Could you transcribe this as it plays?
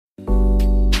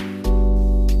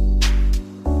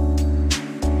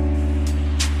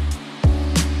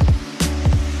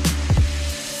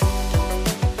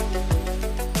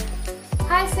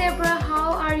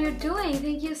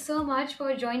so much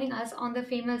for joining us on the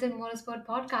Females in Motorsport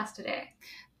podcast today.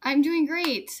 I'm doing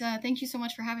great. Thank you so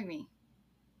much for having me.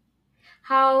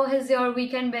 How has your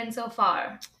weekend been so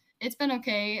far? It's been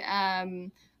okay.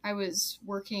 I was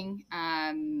working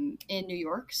in New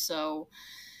York, so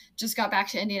just got back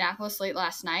to Indianapolis late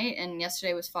last night, and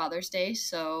yesterday was Father's Day,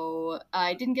 so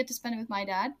I didn't get to spend it with my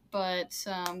dad, but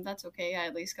that's okay. I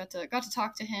at least got to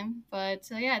talk to him. But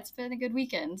yeah, it's been a good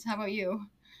weekend. How about you?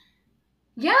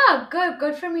 Yeah,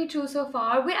 good for me too so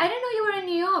far. Wait, I didn't know you were in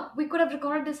New York. We could have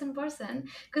recorded this in person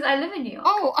because I live in New York.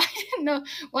 Oh, I didn't know.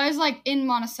 Well, I was like in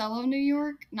Monticello, New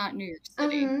York, not New York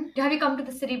City. Have you come to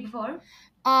the city before?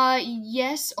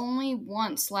 Yes, only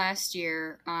once last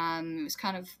year. It was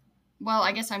kind of, well,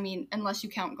 I guess I mean, unless you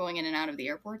count going in and out of the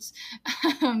airports,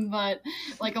 but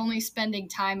like only spending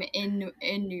time in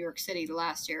New York City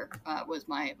last year was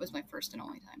my first and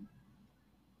only time.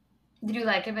 Did you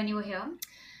like it when you were here?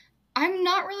 I'm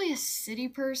not really a city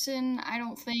person, I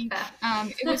don't think.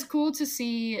 It was cool to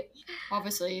see,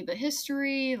 obviously, the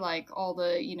history, like all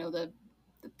the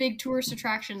big tourist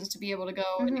attractions to be able to go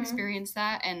and Mm-hmm. experience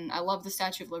that. And I love the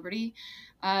Statue of Liberty.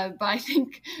 But I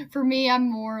think for me, I'm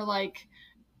more like,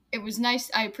 it was nice.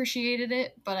 I appreciated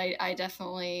it, but I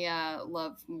definitely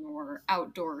love more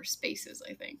outdoor spaces,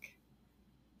 I think.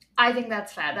 I think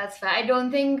that's fair. That's fair. I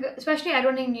don't think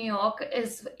New York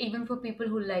is even for people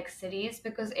who like cities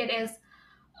because it is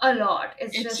a lot.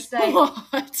 It's It's just a like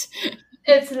lot.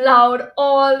 it's loud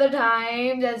all the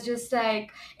time. There's just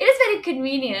like it is very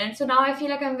convenient. So now I feel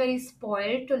like I'm very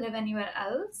spoiled to live anywhere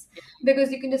else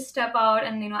because you can just step out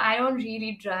and I don't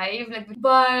really drive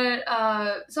but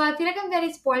so I feel like I'm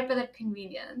very spoiled by that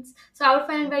convenience. So I would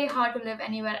find it very hard to live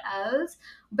anywhere else.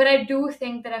 But I do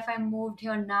think that if I moved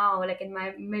here now, like in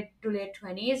my mid to late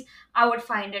 20s, I would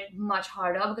find it much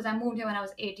harder because I moved here when I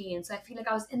was 18. So I feel like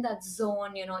I was in that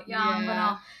zone, yeah, I'm Yeah.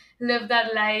 gonna live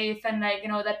that life and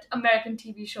that American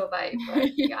TV show vibe.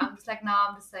 But yeah, now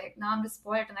I'm just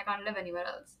spoiled and I can't live anywhere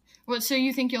else. What, so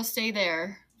you think you'll stay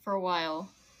there for a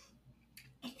while?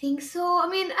 I think so. I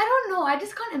mean, I don't know. I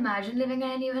just can't imagine living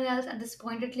anywhere else at this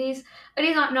point, at least. At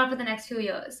least not for the next few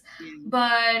years. Yeah.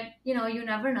 But you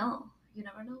never know. You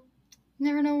never know.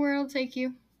 Never know where it'll take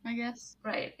you, I guess.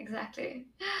 Right, exactly.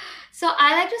 So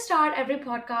I like to start every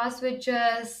podcast with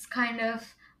just kind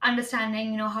of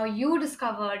understanding, how you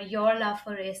discovered your love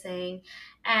for racing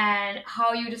and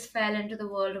how you just fell into the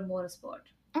world of motorsport.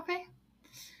 Okay.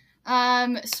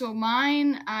 So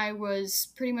mine, I was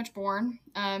pretty much born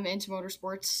into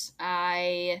motorsports.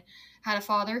 I had a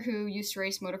father who used to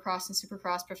race motocross and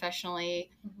supercross professionally,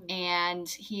 Mhm. and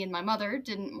he and my mother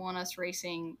didn't want us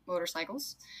racing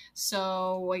motorcycles.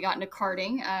 So we got into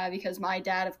karting because my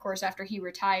dad, of course, after he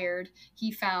retired,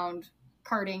 he found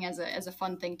karting as a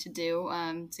fun thing to do,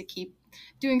 to keep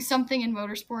doing something in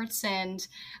motorsports. And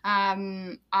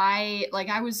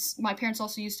my parents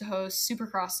also used to host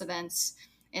supercross events,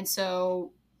 and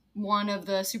so one of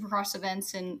the Supercross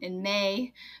events in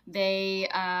May, they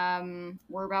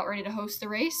were about ready to host the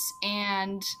race,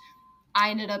 and I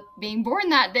ended up being born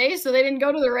that day, so they didn't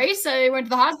go to the race. I went to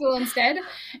the hospital instead,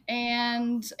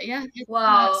 and yeah, so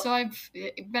Wow. I've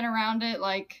been around it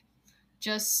like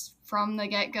just from the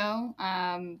get go.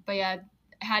 But yeah,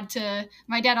 had to.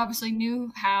 My dad obviously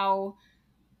knew how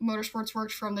motorsports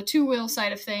worked from the two wheel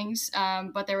side of things,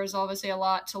 but there was obviously a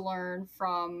lot to learn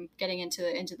from getting into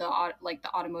the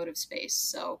automotive space.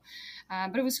 So,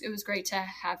 but it was great to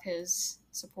have his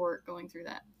support going through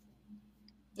that.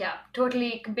 Yeah,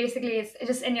 totally. Basically, it's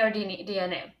just in your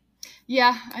DNA.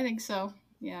 Yeah, I think so.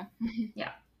 Yeah.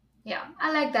 Yeah, yeah,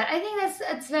 I like that. I think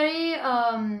it's very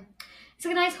it's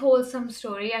like a nice wholesome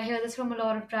story. I hear this from a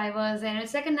lot of drivers, and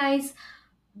it's like a nice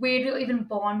way to even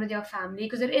bond with your family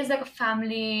because it is like a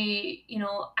family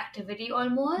activity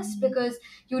almost Mhm. because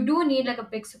you do need like a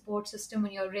big support system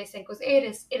when you're racing because it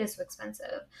is so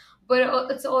expensive,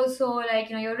 but it's also like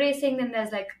you're racing, then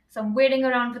there's like some waiting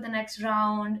around for the next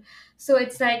round. So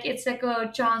it's like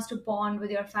a chance to bond with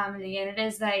your family, and it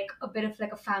is like a bit of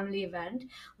like a family event.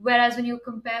 Whereas when you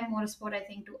compare motorsport, I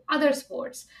think, to other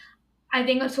sports, I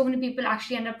think so many people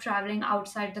actually end up traveling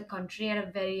outside the country at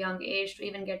a very young age to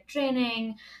even get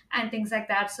training and things like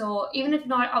that. So even if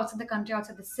not outside the country,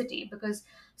 outside the city, because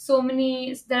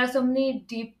there are so many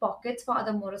deep pockets for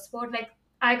other motorsport. Like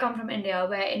I come from India,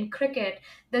 where in cricket,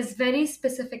 there's very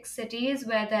specific cities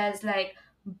where there's like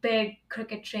big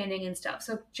cricket training and stuff.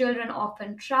 So children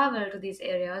often travel to these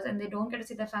areas and they don't get to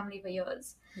see their family for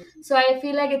years. So I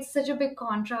feel like it's such a big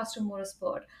contrast to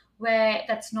motorsport where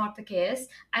that's not the case,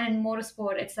 and in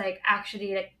motorsport it's like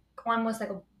actually like almost like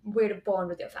a way to bond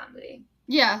with your family.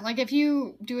 Yeah, like if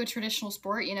you do a traditional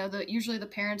sport, usually the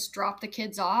parents drop the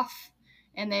kids off,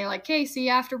 and they like, hey, see you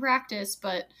after practice.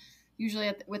 But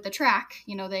usually with the track,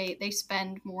 they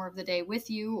spend more of the day with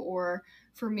you. Or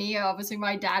for me, obviously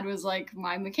my dad was like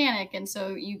my mechanic, and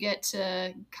so you get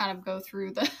to kind of go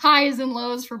through the highs and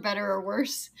lows, for better or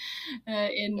worse,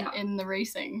 in Yeah. in the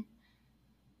racing.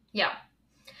 Yeah.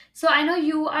 So I know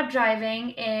you are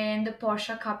driving in the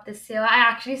Porsche Cup this year. I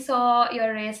actually saw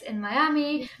your race in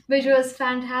Miami, which was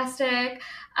fantastic.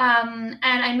 And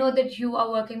I know that you are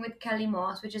working with Kelly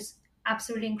Moss, which is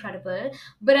absolutely incredible.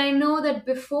 But I know that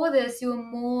before this, you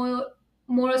were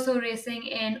more so racing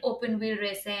in open wheel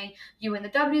racing. You were in the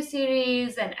W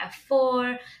Series and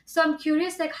F4. So I'm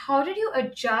curious, like, how did you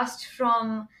adjust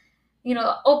from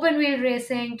open wheel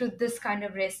racing to this kind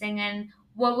of racing, and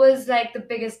what was like the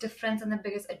biggest difference and the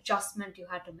biggest adjustment you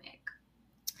had to make?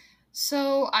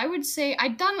 So I would say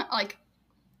I'd done like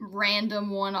random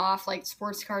one-off like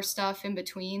sports car stuff in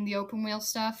between the open wheel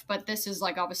stuff, but this is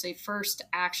like obviously first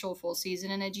actual full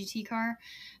season in a GT car.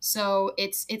 So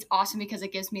it's awesome because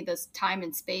it gives me this time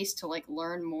and space to like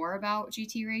learn more about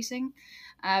GT racing.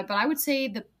 But I would say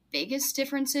the biggest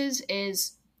differences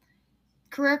is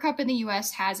Career Cup in the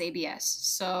US has ABS,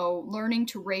 so learning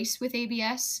to race with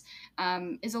ABS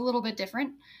is a little bit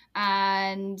different.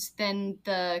 And then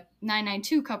the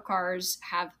 992 Cup cars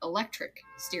have electric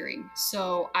steering.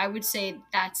 So I would say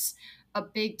that's a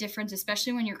big difference,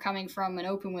 especially when you're coming from an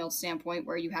open wheel standpoint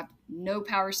where you have no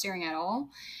power steering at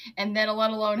all. And then,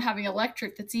 let alone having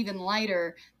electric that's even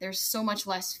lighter, there's so much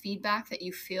less feedback that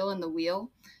you feel in the wheel.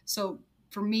 So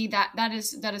for me, that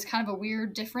is kind of a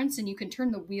weird difference, and you can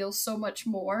turn the wheel so much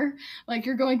more. Like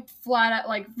you're going flat at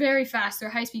like very fast through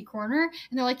a high speed corner,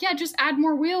 and they're like, yeah, just add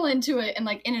more wheel into it. And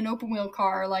like in an open wheel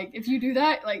car, like if you do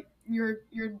that, like you're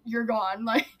gone.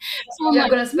 Like so I'm You're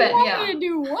like, gonna you spin, want me yeah. to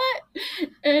do what?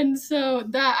 And so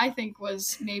that I think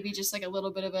was maybe just like a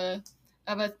little bit of a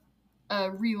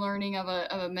relearning of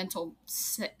a mental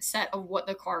set of what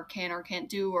the car can or can't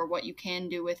do, or what you can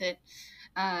do with it.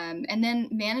 And then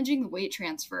managing the weight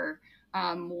transfer,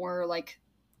 more like,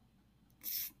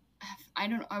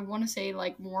 I want to say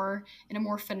like more in a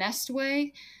more finessed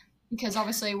way, because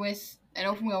obviously with an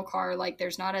open wheel car, like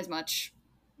there's not as much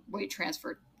weight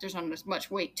transfer. There's not as much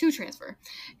weight to transfer.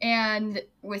 And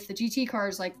with the GT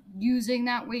cars, like using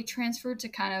that weight transfer to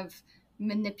kind of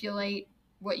manipulate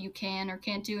what you can or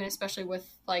can't do. And especially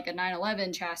with like a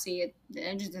 911 chassis, the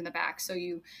engine's in the back. So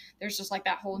there's just like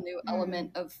that whole new Mm.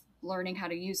 element of learning how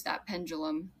to use that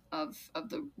pendulum of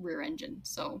the rear engine.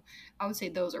 So I would say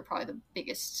those are probably the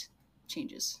biggest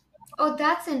changes. Oh,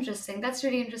 that's interesting. That's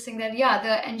really interesting that, yeah,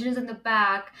 the engine is in the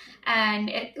back, and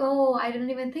I didn't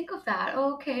even think of that.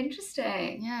 Oh, okay,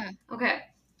 interesting. Yeah. Okay.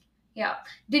 Yeah.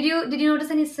 Did you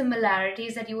notice any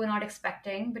similarities that you were not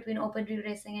expecting between open wheel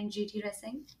racing and GT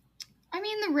racing? I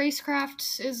mean, the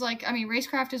racecraft is like, I mean,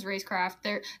 racecraft is racecraft.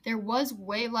 There was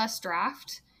way less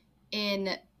draft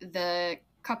in the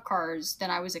cup cars than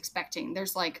I was expecting.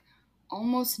 There's like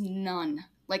almost none,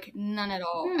 like none at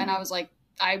all. And Hmm.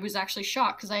 I was actually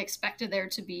shocked because I expected there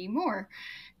to be more.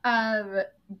 Um,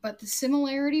 but the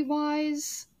similarity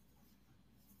wise,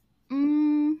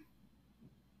 mm,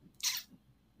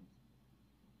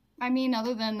 I mean,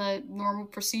 other than the normal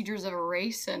procedures of a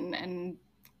race and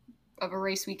of a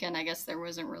race weekend, I guess there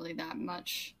wasn't really that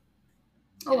much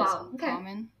Oh that is wow. in Okay.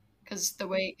 common, because the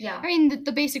way, Yeah. I mean,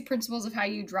 the basic principles of how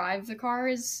you drive the car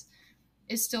is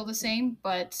still the same,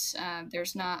 but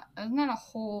there's not a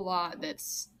whole lot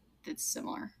that's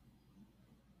similar.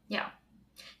 Yeah.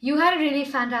 You had a really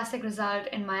fantastic result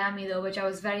in Miami, though, which I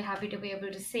was very happy to be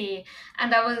able to see.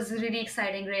 And that was a really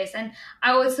exciting race. And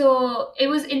it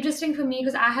was interesting for me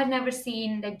because I had never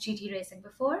seen like GT racing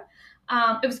before.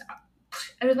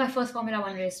 It was my first Formula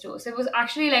One race too. So it was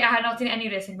actually like I had not seen any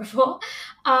racing before.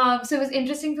 So it was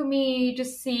interesting for me to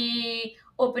see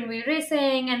open wheel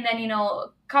racing and then,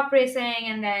 cup racing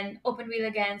and then open wheel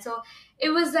again. So it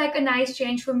was like a nice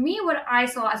change for me. What I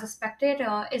saw as a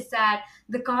spectator is that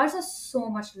the cars are so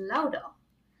much louder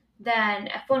than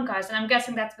F1 cars, and I'm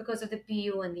guessing that's because of the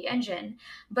PU and the engine.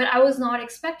 But I was not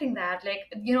expecting that. Like,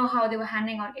 you know how they were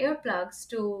handing out earplugs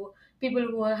to people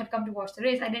who had come to watch the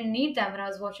race. I didn't need them when I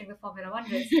was watching the Formula One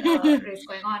race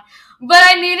going on, but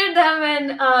I needed them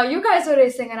when you guys were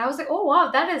racing, and I was like, oh wow,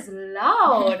 that is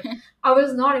loud. I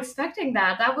was not expecting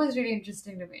that. That was really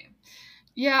interesting to me.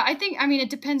 Yeah, I mean, it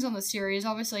depends on the series.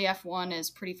 Obviously, F1 is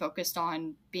pretty focused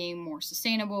on being more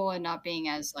sustainable and not being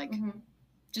as like, Hmm.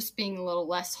 just being a little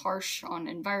less harsh on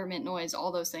environment, noise,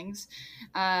 all those things.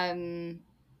 Um,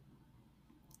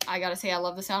 I gotta say, I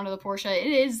love the sound of the Porsche.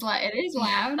 It is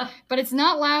loud, but it's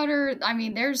not louder. I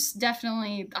mean, there's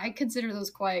definitely, I consider those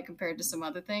quiet compared to some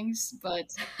other things,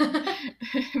 but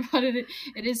but it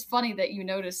is funny that you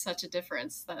notice such a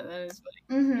difference. That is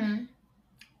funny. Mm-hmm.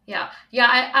 Yeah,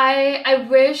 yeah. I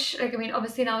wish, like, I mean,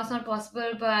 obviously now it's not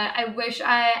possible, but I wish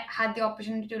I had the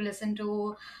opportunity to listen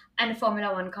to an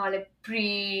Formula One car like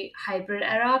pre-hybrid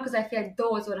era, because I feel like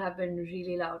those would have been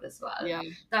really loud as well. Yeah.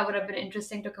 That would have been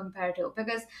interesting to compare to,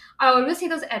 because I always see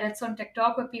those edits on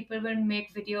TikTok where people will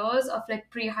make videos of like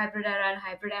pre-hybrid era and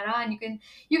hybrid era, and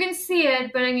you can see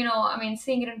it, but I mean,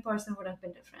 seeing it in person would have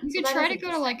been different. You So could that try is to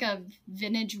go to like interesting. a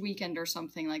vintage weekend or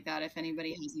something like that if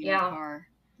anybody has the old Yeah, car.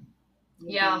 It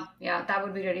would yeah, be. yeah. That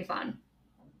would be really fun.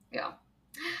 Yeah.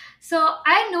 So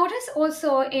I noticed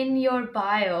also in your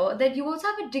bio that you also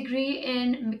have a degree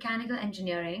in mechanical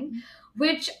engineering,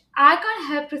 which I can't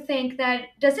help to think that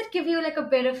does it give you like a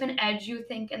bit of an edge, you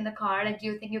think, in the car? Like, do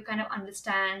you think you kind of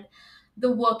understand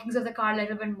the workings of the car a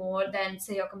little bit more than,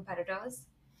 say, your competitors?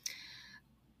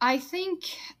 I think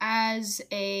as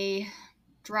a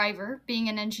driver, being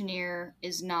an engineer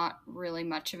is not really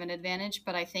much of an advantage,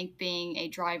 but I think being a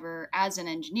driver as an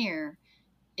engineer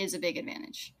is a big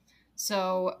advantage.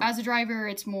 So as a driver,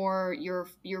 it's more you're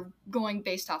going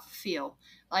based off of feel.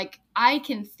 Like I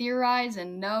can theorize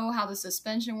and know how the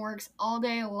suspension works all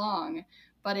day long,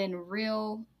 but in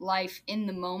real life in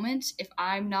the moment, if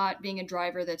I'm not being a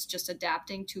driver that's just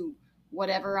adapting to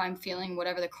whatever I'm feeling,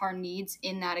 whatever the car needs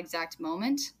in that exact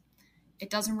moment, it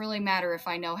doesn't really matter if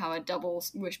I know how a double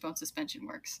wishbone suspension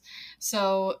works.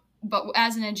 So, but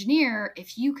as an engineer,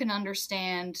 if you can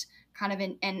understand kind of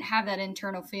and have that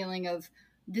internal feeling of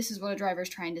this is what a driver is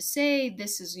trying to say,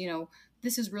 this is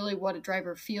really what a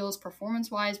driver feels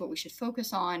performance wise, what we should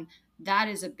focus on, that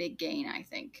is a big gain, I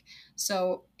think.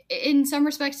 So, in some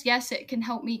respects, yes, it can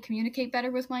help me communicate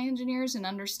better with my engineers and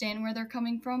understand where they're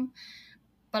coming from,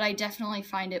 but I definitely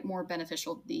find it more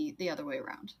beneficial the other way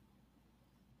around.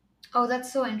 Oh,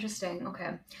 that's so interesting.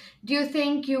 Okay. Do you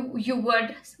think you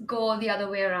would go the other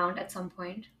way around at some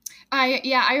point? I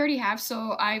already have.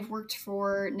 So I've worked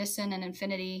for Nissan and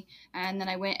Infinity, and then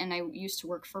I went and I used to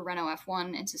work for Renault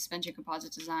F1 in suspension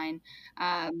composite design.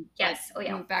 But Yes. Oh,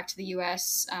 yeah. moved back to the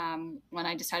U.S. When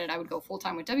I decided I would go full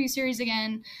time with W Series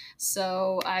again.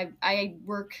 So I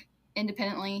work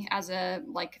independently as a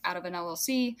like out of an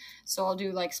LLC. So I'll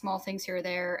do like small things here or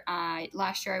there.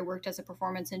 Last year I worked as a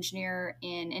performance engineer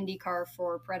in IndyCar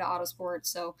for Preda Autosport.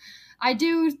 So I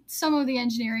do some of the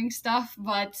engineering stuff,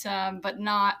 but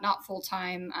not full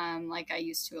time like I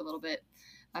used to a little bit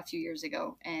a few years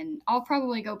ago. And I'll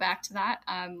probably go back to that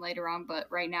later on. But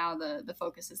right now the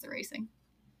focus is the racing.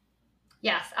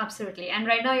 Yes, absolutely. And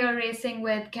right now you're racing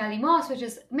with Kelly Moss, which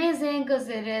is amazing because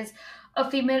it is a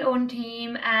female-owned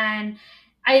team, and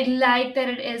I like that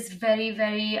it is very,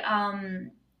 very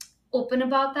open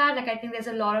about that. Like, I think there's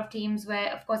a lot of teams where,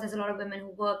 of course, there's a lot of women who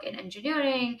work in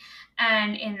engineering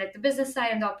and in like the business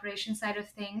side and the operation side of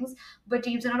things, but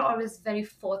teams are not always very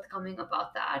forthcoming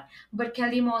about that. But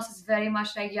Kelly Moss is very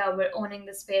much like, yeah, we're owning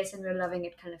the space and we're loving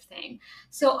it kind of thing.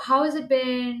 So how has it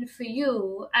been for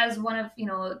you as one of,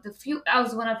 the few,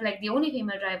 as one of like the only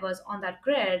female drivers on that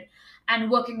grid and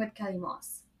working with Kelly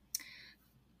Moss?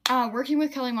 Working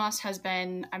with Kelly Moss has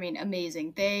been, I mean,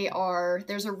 amazing.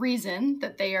 There's a reason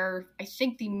that they are, I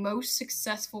think, the most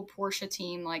successful Porsche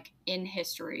team like in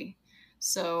history.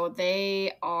 So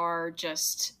they are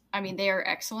just, I mean, they are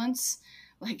excellence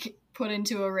like put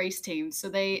into a race team. So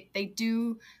they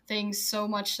do things so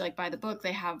much like by the book.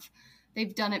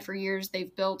 They've done it for years.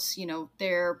 They've built,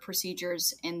 their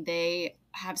procedures, and they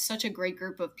have such a great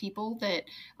group of people that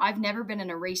I've never been in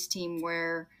a race team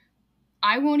where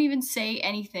I won't even say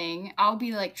anything. I'll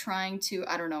be like trying to,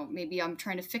 I don't know, maybe I'm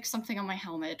trying to fix something on my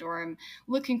helmet or I'm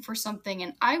looking for something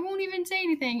and I won't even say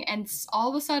anything. And all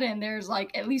of a sudden, there's like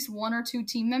at least one or two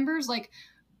team members like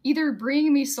either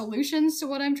bringing me solutions to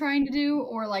what I'm trying to do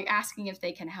or like asking if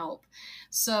they can help.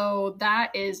 So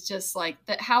that is just like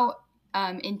that how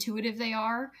intuitive they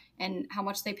are and how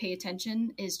much they pay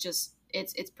attention is just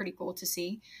it's pretty cool to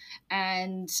see.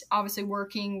 And obviously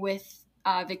working with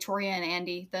Victoria and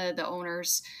Andy, the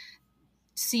owners,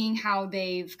 seeing how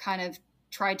they've kind of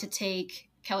tried to take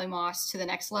Kelly Moss to the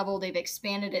next level. They've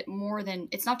expanded it more than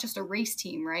it's not just a race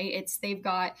team, right? It's they've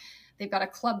got a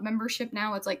club membership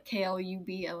now. It's like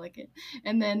KLUB, I like it.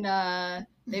 And then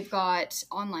they've got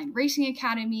online racing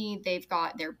academy. They've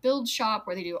got their build shop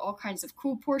where they do all kinds of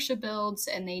cool Porsche builds,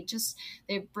 and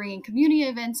they're bringing community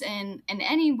events in, and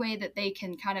any way that they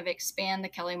can kind of expand the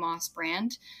Kelly Moss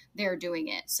brand, they're doing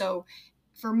it. So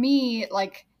for me,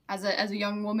 like as a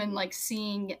young woman, like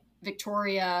seeing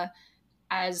Victoria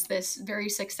as this very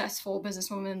successful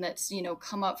businesswoman that's,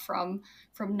 come up from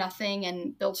nothing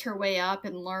and built her way up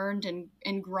and learned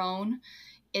and grown.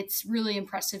 It's really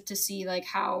impressive to see like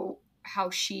how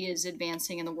she is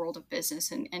advancing in the world of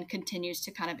business and continues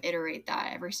to kind of iterate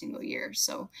that every single year.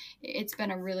 So it's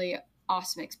been a really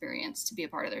awesome experience to be a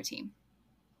part of their team.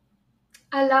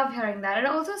 I love hearing that. It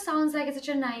also sounds like it's such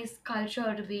a nice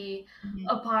culture to be Mhm.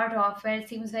 a part of, where it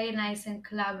seems very nice and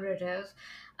collaborative.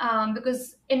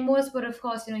 Because in motorsport, of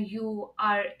course, you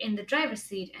are in the driver's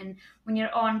seat, and when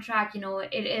you're on track,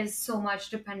 it is so much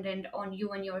dependent on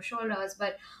you and your shoulders.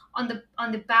 But on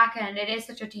the back end, it is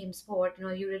such a team sport.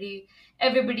 You really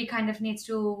everybody kind of needs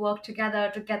to work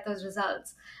together to get those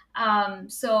results.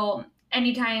 So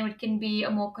anytime it can be a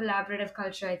more collaborative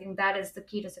culture, I think that is the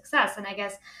key to success. And I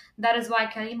guess that is why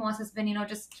Kelly Moss has been,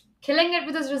 just killing it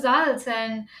with his results.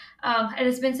 And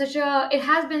it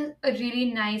has been a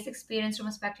really nice experience from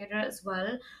a spectator as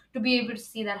well to be able to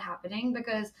see that happening,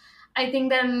 because I think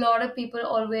that a lot of people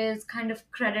always kind of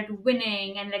credit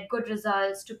winning and like good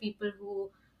results to people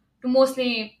to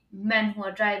mostly men who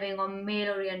are driving or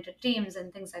male oriented teams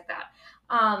and things like that.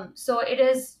 So it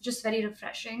is just very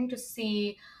refreshing to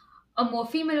see a more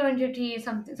female oriented team,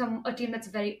 some a team that's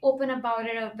very open about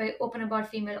it, or very open about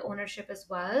female ownership as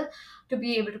well, to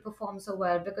be able to perform so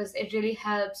well, because it really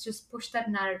helps just push that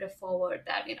narrative forward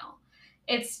that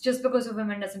it's just because of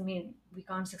women doesn't mean we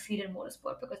can't succeed in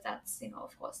motorsport, because that's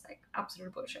of course like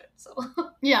absolute bullshit. So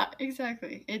Yeah,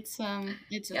 exactly. It's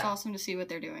yeah, awesome to see what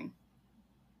they're doing.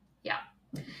 yeah.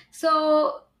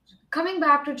 So, coming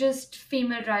back to just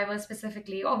female drivers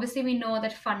specifically, obviously we know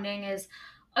that funding is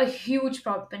a huge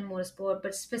problem in motorsport,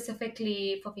 but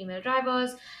specifically for female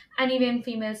drivers and even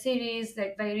female series.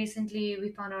 Like very recently, we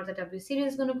found out that W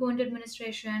Series is going to go into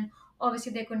administration.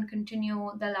 Obviously, they couldn't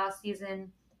continue the last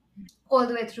season all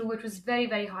the way through, which was very,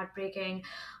 very heartbreaking.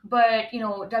 But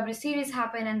W Series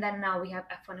happened, and then now we have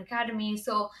F1 Academy.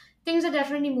 So things are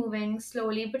definitely moving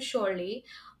slowly but surely.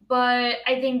 But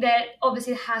I think that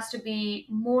obviously has to be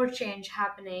more change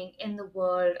happening in the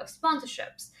world of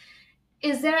sponsorships.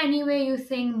 Is there any way you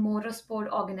think motorsport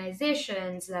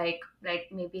organizations like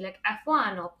maybe like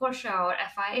F1 or Porsche or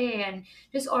FIA and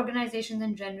just organizations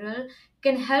in general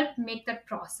can help make that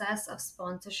process of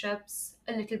sponsorships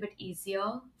a little bit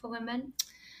easier for women?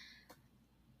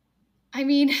 I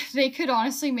mean, they could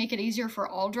honestly make it easier for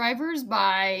all drivers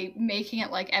by making it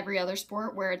like every other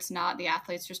sport where it's not the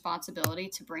athlete's responsibility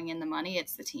to bring in the money,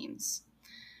 it's the team's.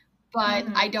 But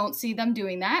I Mm-hmm. don't see them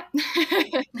doing that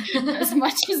as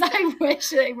much as I wish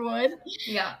they would.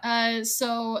 Yeah.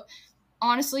 So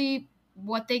honestly,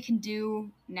 what they can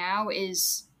do now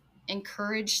is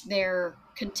encourage their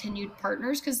continued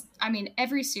partners, because I mean,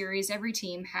 every series, every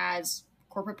team has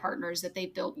corporate partners that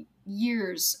they've built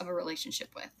years of a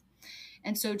relationship with.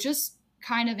 And so just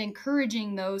kind of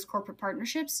encouraging those corporate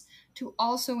partnerships to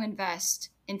also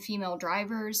invest in female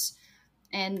drivers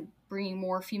and bringing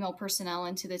more female personnel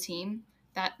into the team.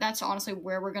 That's honestly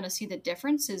where we're going to see the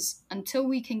difference, is until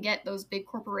we can get those big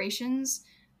corporations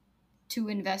to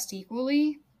invest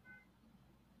equally,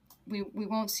 we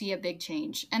won't see a big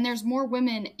change. And there's more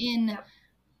women in Yep.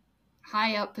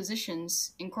 high up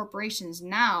positions in corporations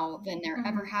now than there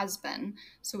ever Mm-hmm. has been.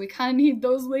 So we kind of need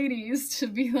those ladies to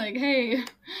be like, hey,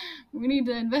 we need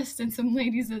to invest in some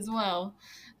ladies as well.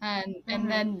 And Mm-hmm.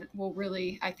 then we'll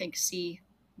really, I think, see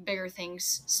bigger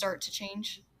things start to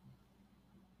change.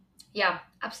 Yeah,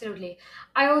 absolutely.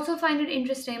 I also find it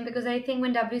interesting because I think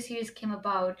when W Series came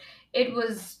about, it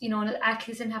was, the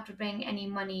athletes didn't have to bring any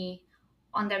money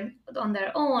on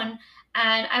their own.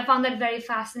 And I found that very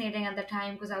fascinating at the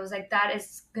time, because I was like, that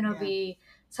is gonna Yeah. be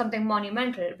something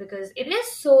monumental, because it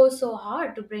is so, so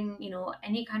hard to bring,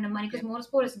 any kind of money, because Yep.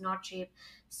 motorsport is not cheap,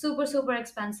 super, super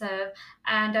expensive.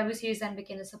 And W Series then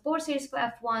became a support series for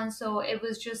F1. So it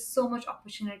was just so much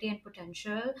opportunity and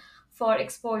potential for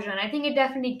exposure. And I think it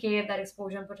definitely gave that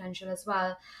exposure and potential as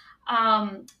well.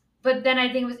 Um, but then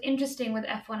I think it was interesting with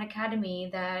F1 Academy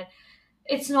that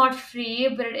it's not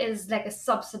free, but it is like a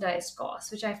subsidized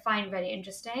cost, which I find very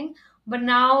interesting. But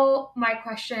now my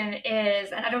question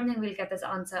is, and I don't think we'll get this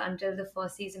answer until the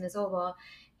first season is over,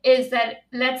 is that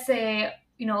let's say,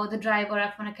 the driver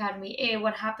F1 Academy, A,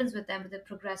 what happens with them if they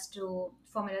progress to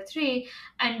Formula 3?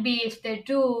 And B, if they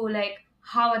do, like,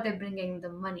 how are they bringing the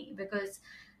money? Because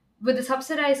with the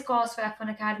subsidized cost for F1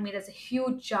 Academy, there's a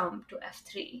huge jump to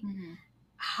F3. Hmm.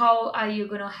 How are you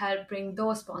going to help bring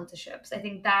those sponsorships? I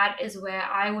think that is where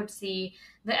I would see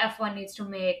the F1 needs to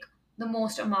make the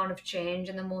most amount of change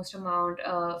and the most amount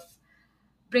of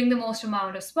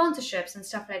sponsorships and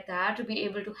stuff like that to be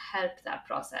able to help that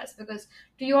process. Because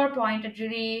to your point, it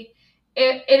really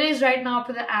it is right now up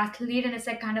to the athlete, and it's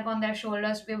like kind of on their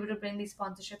shoulders to be able to bring these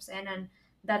sponsorships in, and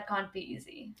that can't be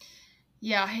easy.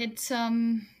 Yeah,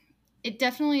 it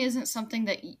definitely isn't something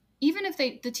that even if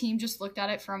the team just looked at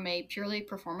it from a purely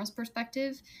performance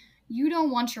perspective, you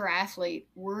don't want your athlete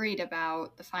worried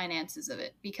about the finances of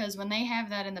it, because when they have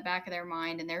that in the back of their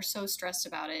mind and they're so stressed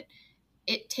about it,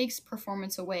 it takes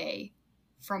performance away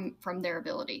from their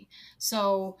ability.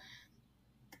 So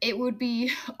it would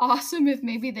be awesome if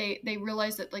maybe they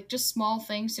realize that like just small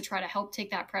things to try to help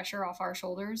take that pressure off our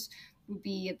shoulders would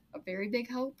be a very big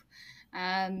hope.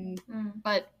 um, Mm.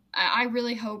 but I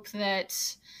really hope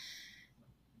that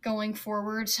going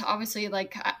forward, obviously,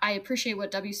 like I appreciate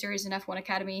what W Series and F1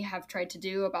 Academy have tried to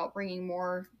do about bringing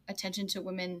more attention to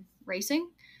women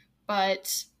racing,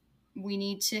 but we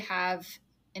need to have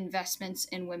investments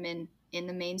in women in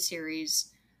the main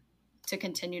series to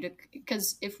continue to,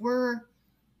 because if we're,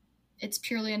 it's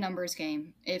purely a numbers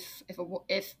game. If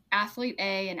athlete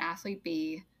A and athlete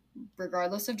B,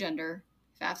 regardless of gender,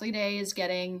 if athlete A is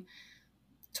getting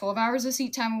 12 hours of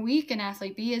seat time a week and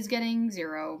athlete B is getting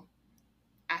 0,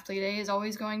 athlete A is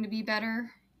always going to be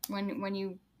better when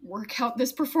you work out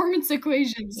this performance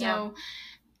equation. Yeah. So,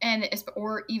 and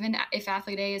or even if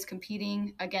athlete A is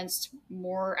competing against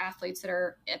more athletes that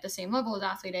are at the same level as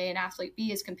athlete A, and athlete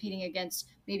B is competing against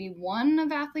maybe one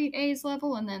of athlete A's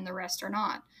level and then the rest are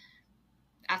not,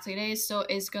 athlete A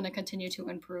is going to continue to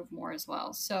improve more as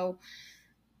well. So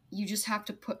you just have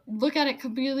to look at it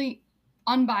completely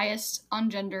unbiased,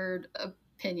 ungendered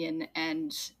opinion,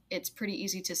 and it's pretty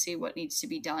easy to see what needs to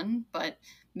be done, but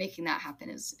making that happen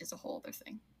is a whole other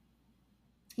thing.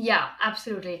 Yeah,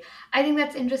 absolutely. I think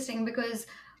that's interesting because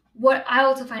what I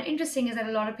also find interesting is that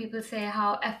a lot of people say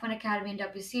how F1 Academy and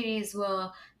W Series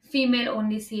were female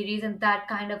only series, and that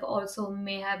kind of also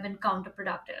may have been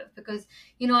counterproductive because,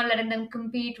 letting them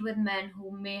compete with men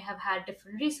who may have had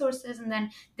different resources, and then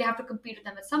they have to compete with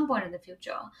them at some point in the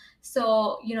future.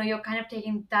 So, you're kind of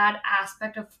taking that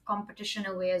aspect of competition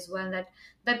away as well,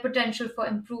 that potential for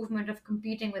improvement of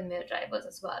competing with male drivers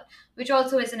as well, which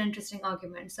also is an interesting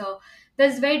argument. So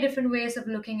there's very different ways of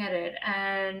looking at it,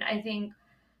 and I think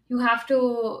you have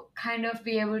to kind of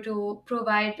be able to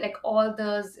provide like all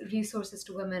those resources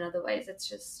to women, otherwise it's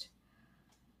just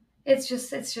it's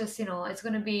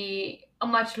going to be a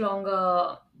much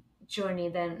longer journey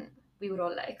than we would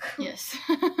all like. Yes.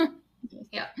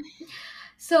 Yeah.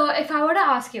 So if I were to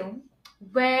ask you,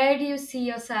 where do you see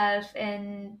yourself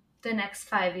in the next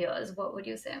 5 years, what would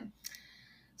you say?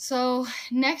 So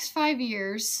next 5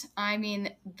 years, I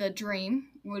mean, the dream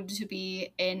would to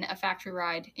be in a factory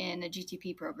ride in a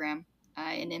GTP program,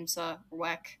 in IMSA or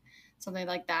WEC, something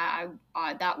like that.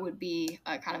 That would be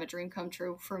kind of a dream come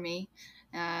true for me.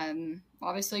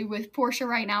 Obviously, with Porsche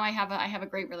right now, I have a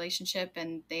great relationship,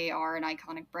 and they are an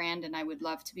iconic brand, and I would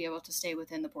love to be able to stay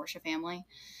within the Porsche family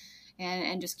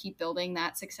and just keep building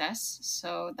that success.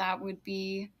 So that would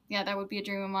be, yeah, that would be a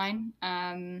dream of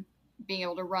mine. Being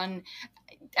able to run,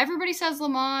 everybody says Le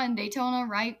Mans and Daytona,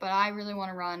 right? But I really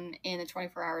want to run in the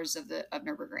 24 hours of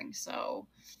Nürburgring. So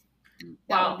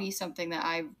that would Wow. be something that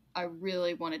I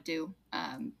really want to do,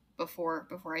 before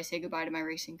I say goodbye to my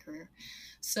racing career.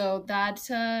 So that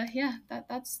yeah,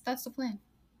 that's the plan.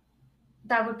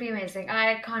 That would be amazing.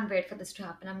 I can't wait for this to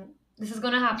happen. This is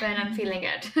going to happen. I'm feeling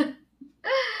it.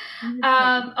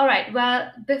 All right.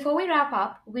 Well, before we wrap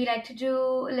up, we like to do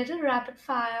a little rapid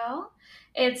fire.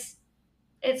 It's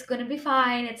it's going to be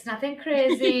fine. It's nothing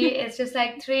crazy. It's just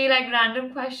like three like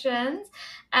random questions,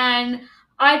 and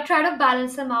I try to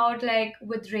balance them out like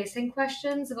with racing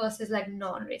questions versus like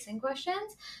non-racing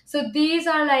questions. So these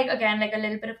are like again like a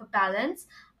little bit of a balance,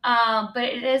 but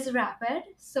it is rapid,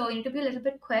 so you need to be a little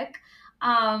bit quick,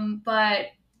 but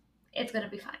it's gonna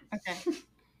be fine. Okay.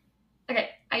 Okay,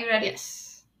 are you ready?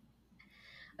 Yes.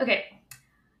 Okay,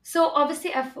 so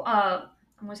obviously I'm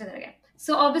gonna say that again.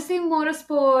 So obviously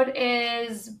motorsport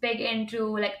is big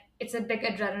into like it's a big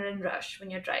adrenaline rush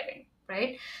when you're driving,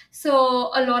 right?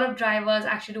 So a lot of drivers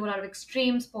actually do a lot of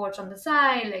extreme sports on the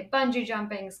side, like bungee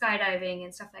jumping, skydiving,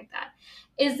 and stuff like that.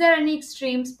 Is there any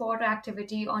extreme sport or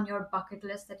activity on your bucket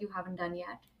list that you haven't done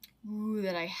yet? Ooh,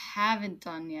 that I haven't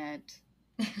done yet.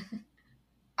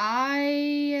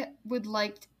 I would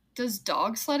like. Does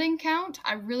dog sledding count?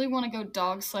 I really want to go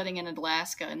dog sledding in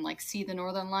Alaska and like see the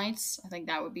northern lights. I think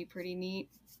that would be pretty neat.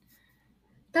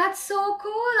 That's so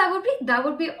cool. That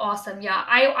would be awesome. Yeah,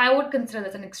 I would consider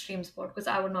this an extreme sport because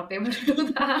I would not be able to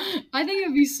do that. I think it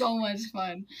would be so much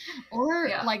fun. Or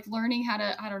Yeah. like learning how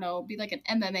to, I don't know, be like an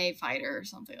MMA fighter or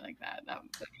something like that. That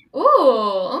would be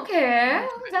Ooh, okay.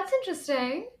 That's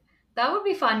interesting. That would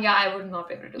be fun. Yeah, I would not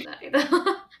be able to do that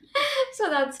either. So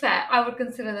that's fair. I would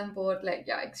consider them both like,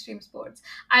 yeah, extreme sports.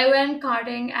 I went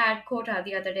karting at Kota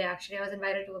the other day, actually. I was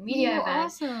invited to a media Oh,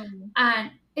 event, awesome.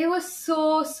 and it was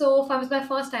so, so fun. It was my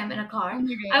first time in a Oh car.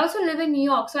 I my also live in New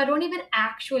York, so I don't even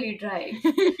actually drive.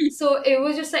 god. So it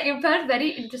was just like, it felt very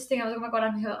interesting. I was like, oh my God,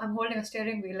 I'm here. I'm holding a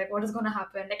steering wheel. Like, what is going to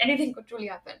happen? Like, anything could truly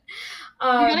happen.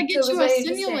 We gotta So it get was you a very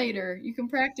interesting. simulator. You can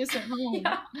practice at home.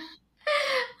 Yeah.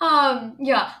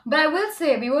 Yeah, but I will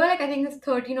say we were like, I think it's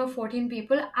 13 or 14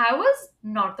 people. I was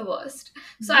not the worst.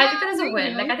 So I Yeah, took that as there a you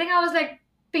win. Like go. I think I was like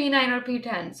P9 or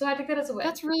P10. So I took that as a win.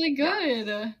 That's really Yeah.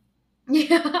 good.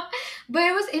 Yeah. But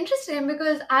it was interesting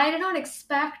because I did not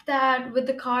expect that with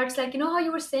the cards, like how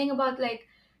you were saying about like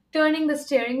turning the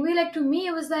steering wheel, like to me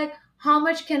it was like, how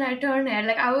much can I turn it?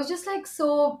 Like I was just like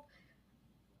so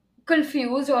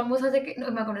confused almost. I was like,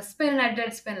 am I going to spin? And I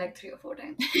did spin like 3 or 4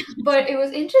 times. But it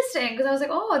was interesting because I was like,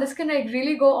 oh, this can like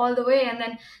really go all the way. And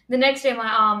then the next day, my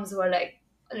arms were like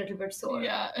a little bit sore.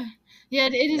 Yeah. Yeah,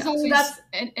 it is Yeah. So always that's,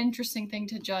 an interesting thing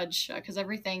to judge because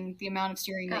everything, the amount of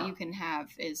steering that yeah. you can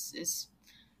have is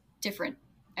different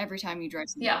every time you drive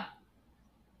Yeah. something.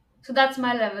 So that's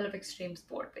my level of extreme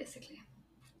sport, basically.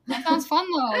 That sounds fun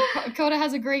though. Coda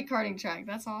has a great karting track.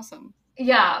 That's awesome.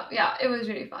 Yeah. Yeah. It was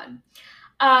really fun.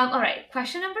 All right.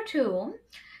 Question number 2.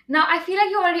 Now, I feel like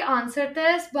you already answered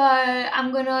this, but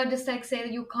I'm gonna just like say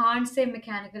that you can't say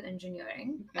mechanical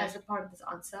engineering Okay. as a part of this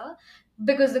answer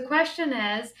because the question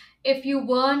is, if you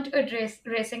weren't a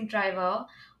racing driver,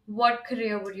 what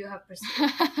career would you have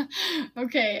pursued?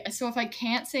 Okay, so if I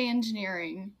can't say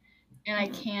engineering and I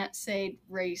Mhm. can't say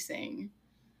racing,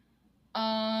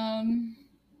 um,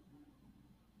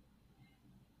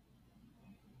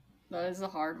 that is a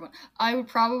hard one. I would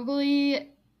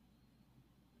probably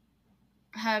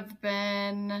have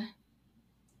been.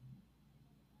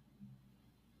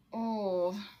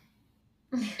 Oh,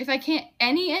 if I can't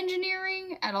any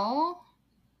engineering at all.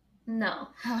 No.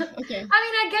 I mean, Okay.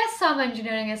 I guess some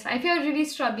engineering is fine. If you're really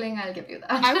struggling, I'll give you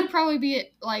I would that. probably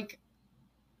be like,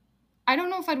 I don't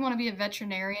know if I'd want to be a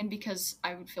veterinarian because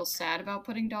I would feel sad about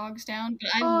putting dogs down, but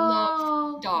I love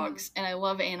Oh. dogs and I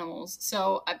love animals.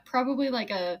 So I probably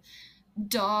like a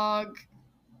dog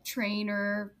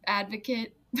trainer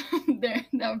advocate. There,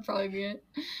 that would probably be it.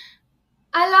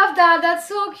 I love that. That's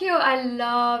so cute. I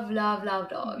love, love, love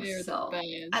dogs. They're the So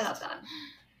I love best. that.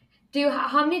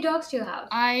 How many dogs do you have?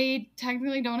 I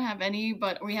technically don't have any,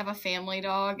 but we have a family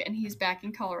dog and he's back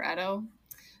in Colorado.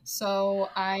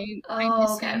 So I Oh,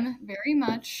 miss okay. him very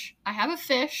much. I have a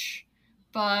fish,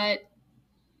 but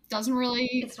doesn't really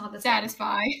It's not the same.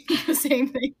 satisfy the same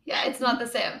thing. Yeah, it's not the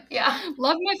same. Yeah.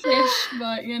 Love my fish,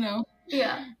 but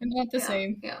Yeah. not the Yeah.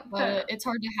 same. Yeah. But Fair enough. it's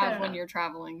hard to Fair have when enough. you're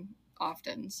traveling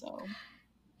often. So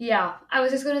Yeah, I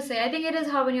was just gonna say, I think it is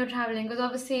hard when you're traveling because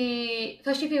obviously,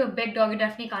 especially if you have a big dog, you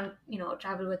definitely can't,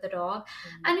 travel with the dog.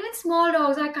 And even small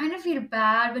dogs, I kind of feel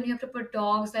bad when you have to put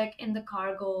dogs like in the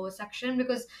cargo section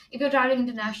because if you're traveling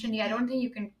internationally, I don't think you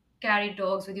can carry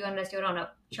dogs with you unless you're on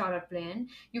a chartered plane.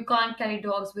 You can't carry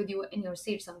dogs with you in your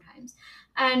seat sometimes.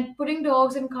 And putting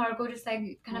dogs in cargo just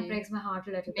like kind of mm, breaks my heart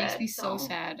a little makes me bit. so So,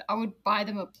 sad. I would buy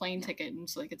them a plane yeah. ticket and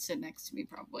so they could sit next to me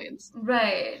probably.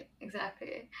 Right,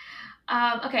 exactly.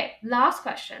 Okay, last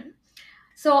question.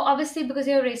 So obviously, because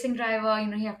you're a racing driver,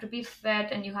 you have to be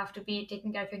fit and you have to be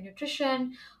taking care of your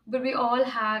nutrition. But we all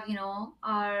have,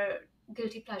 our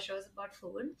guilty pleasures about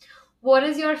food. What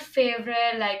is your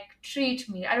favorite like treat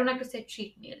meal? I don't like to say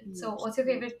treat meal. So what's your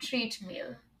favorite treat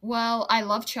meal? Well, I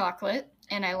love chocolate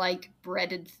and I like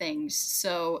breaded things.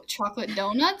 So chocolate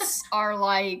donuts are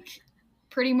like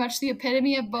pretty much the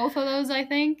epitome of both of those, I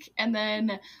think. And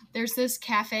then there's this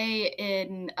cafe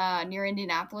in near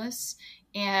Indianapolis,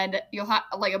 and you'll have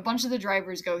like a bunch of the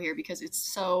drivers go here because it's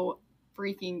so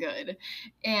freaking good.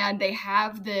 And they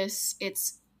have this.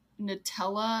 It's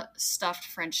Nutella stuffed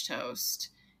French toast.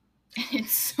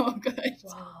 It's so good.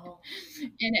 Wow,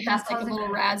 And it has that like a sounds little incredible.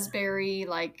 raspberry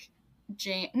like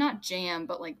jam, not jam,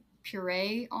 but like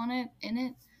puree on it in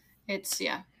it. It's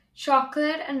yeah,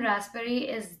 Chocolate and raspberry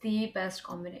is the best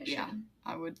yeah. combination.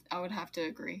 I would have to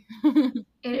agree.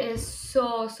 It is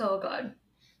so, so good.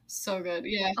 So good.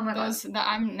 Yeah. Oh my God. Those that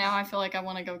I'm now I feel like I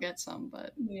want to go get some,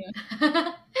 but yeah.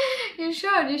 You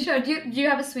should, you should. Do you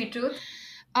have a sweet tooth?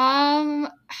 Um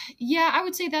yeah, I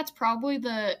would say that's probably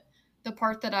the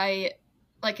part that I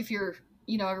like if you're,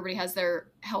 everybody has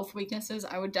their health weaknesses,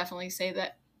 I would definitely say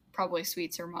that probably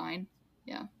sweets are mine.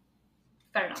 Yeah.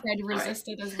 Fair enough. Try to All right. resist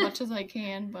it as much as I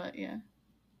can, but yeah.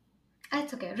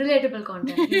 That's okay. Relatable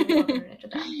content. We all can relate to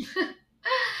that.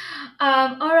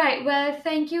 All right. Well,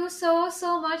 thank you so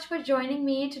much for joining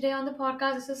me today on the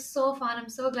podcast. This is so fun. I'm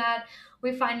so glad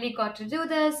we finally got to do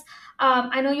this.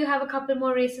 I know you have a couple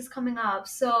more races coming up,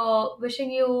 so wishing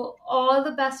you all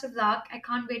the best of luck. I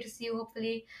can't wait to see you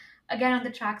hopefully again on the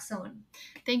track soon.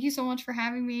 Thank you so much for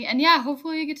having me. And yeah,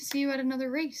 hopefully I get to see you at another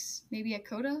race. Maybe at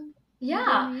Coda.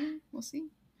 Yeah. We'll see.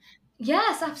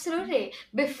 Yes, absolutely.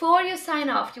 Before you sign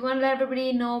off, do you want to let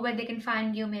everybody know where they can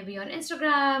find you, maybe on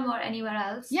Instagram or anywhere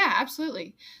else? Yeah,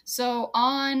 absolutely. So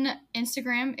on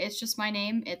Instagram, it's just my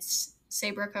name. It's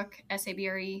Sabré Cook,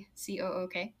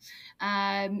 SABRECOOK.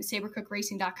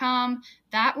 SaberCookRacing.com.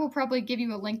 That will probably give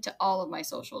you a link to all of my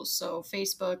socials. So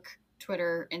Facebook,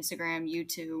 Twitter, Instagram,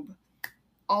 YouTube,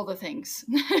 all the things.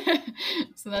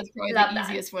 So that's probably Love the that.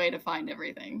 easiest way to find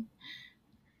everything.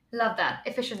 Love that.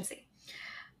 Efficiency.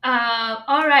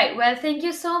 All right. Well, thank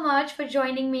you so much for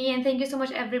joining me, and thank you so much,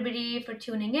 everybody, for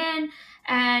tuning in.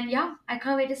 And yeah, I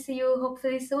can't wait to see you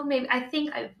hopefully soon. Maybe I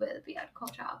think I will be at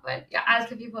Kota, but yeah, I'll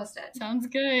keep you posted. Sounds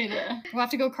good. We'll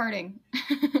have to go karting.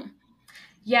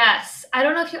 Yes, I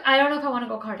don't know if I want to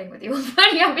go karting with you,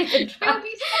 but yeah, we can try.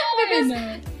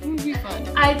 It would be fun.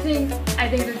 I think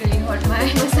it would really hurt my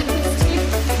self-esteem.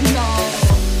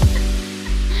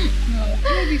 No, it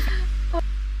would be fun.